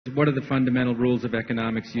What are the fundamental rules of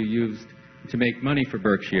economics you used to make money for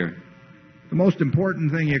Berkshire? The most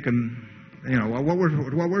important thing what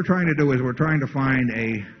we're trying to do is we're trying to find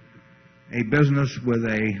a business with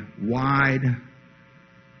a wide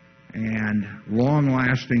and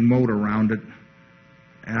long-lasting moat around it,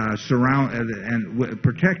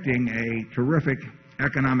 protecting a terrific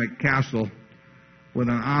economic castle with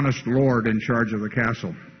an honest lord in charge of the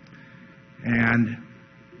castle. And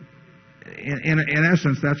in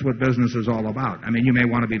essence, that's what business is all about. I mean, you may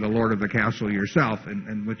want to be the lord of the castle yourself,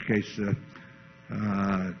 in which case you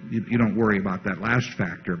don't worry about that last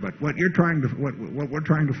factor. But what we're trying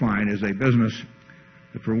to find is a business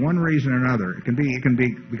that, for one reason or another, it can be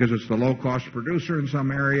because it's the low-cost producer in some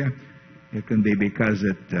area. It can be because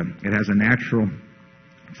it has a natural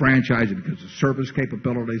franchise, because of service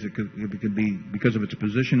capabilities. It could be because of its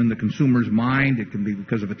position in the consumer's mind. It can be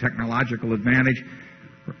because of a technological advantage.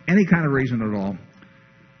 For any kind of reason at all,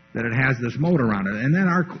 that it has this moat around it. And then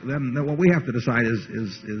what we have to decide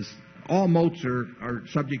is all moats are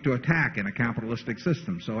subject to attack in a capitalistic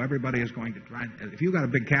system. So everybody is going to try. If you've got a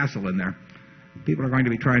big castle in there, people are going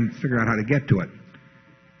to be trying to figure out how to get to it.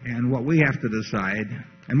 And what we have to decide,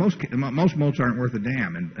 and most moats aren't worth a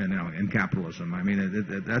damn in capitalism. I mean,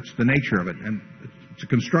 that's the nature of it, and it's a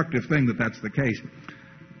constructive thing that that's the case.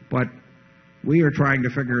 But we are trying to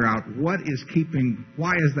figure out why is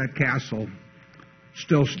that castle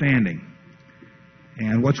still standing,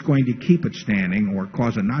 and what's going to keep it standing or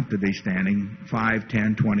cause it not to be standing 5,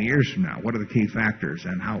 10, 20 years from now. What are the key factors,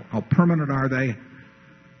 and how permanent are they?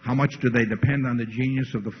 How much do they depend on the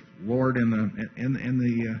genius of the lord in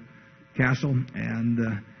the castle? And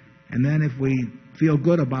then if we feel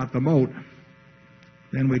good about the moat,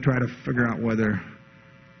 then we try to figure out whether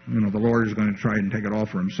the lord is going to try and take it all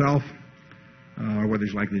for himself, or whether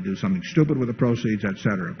he's likely to do something stupid with the proceeds,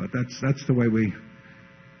 etc. But that's the way we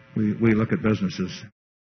look at businesses.